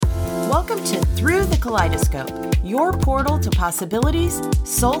Welcome to Through the Kaleidoscope, your portal to possibilities,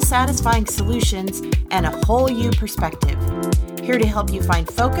 soul-satisfying solutions, and a whole you perspective. Here to help you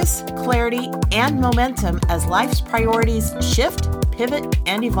find focus, clarity, and momentum as life's priorities shift, pivot,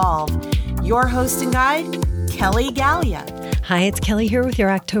 and evolve. Your host and guide, Kelly Gallia. Hi, it's Kelly here with your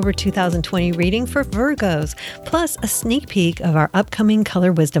October 2020 reading for Virgos, plus a sneak peek of our upcoming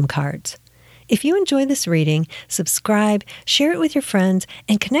Color Wisdom cards. If you enjoy this reading, subscribe, share it with your friends,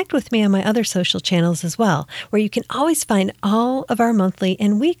 and connect with me on my other social channels as well, where you can always find all of our monthly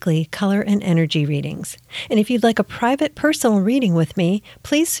and weekly color and energy readings. And if you'd like a private personal reading with me,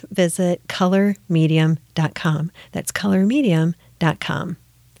 please visit colormedium.com. That's colormedium.com.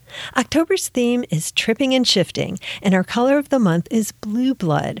 October's theme is tripping and shifting, and our color of the month is blue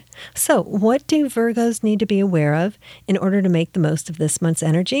blood. So what do Virgos need to be aware of in order to make the most of this month's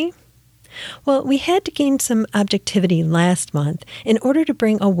energy? Well, we had to gain some objectivity last month in order to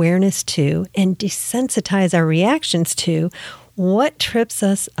bring awareness to and desensitize our reactions to what trips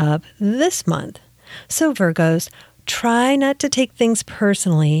us up this month. So Virgos, try not to take things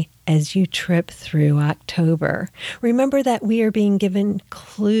personally as you trip through October. Remember that we are being given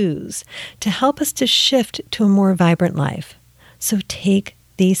clues to help us to shift to a more vibrant life. So take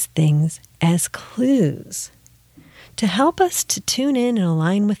these things as clues. To help us to tune in and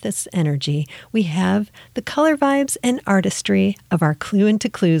align with this energy, we have the color vibes and artistry of our Clue into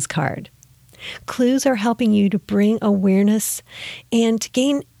Clues card. Clues are helping you to bring awareness and to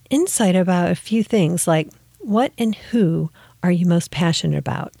gain insight about a few things like what and who are you most passionate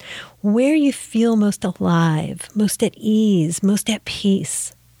about, where you feel most alive, most at ease, most at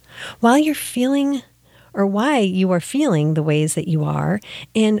peace, why you are feeling the ways that you are,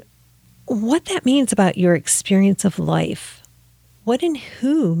 and what that means about your experience of life. What and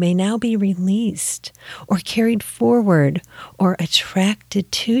who may now be released or carried forward or attracted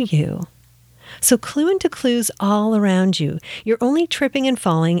to you. So clue into clues all around you. You're only tripping and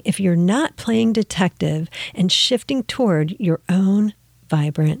falling if you're not playing detective and shifting toward your own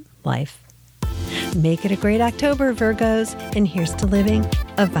vibrant life. Make it a great October, Virgos, and here's to living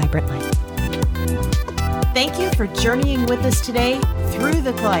a vibrant life. Thank you for journeying with us today through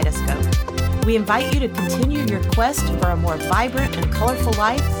the kaleidoscope. We invite you to continue your quest for a more vibrant and colorful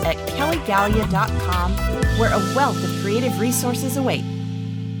life at kellygallia.com, where a wealth of creative resources await.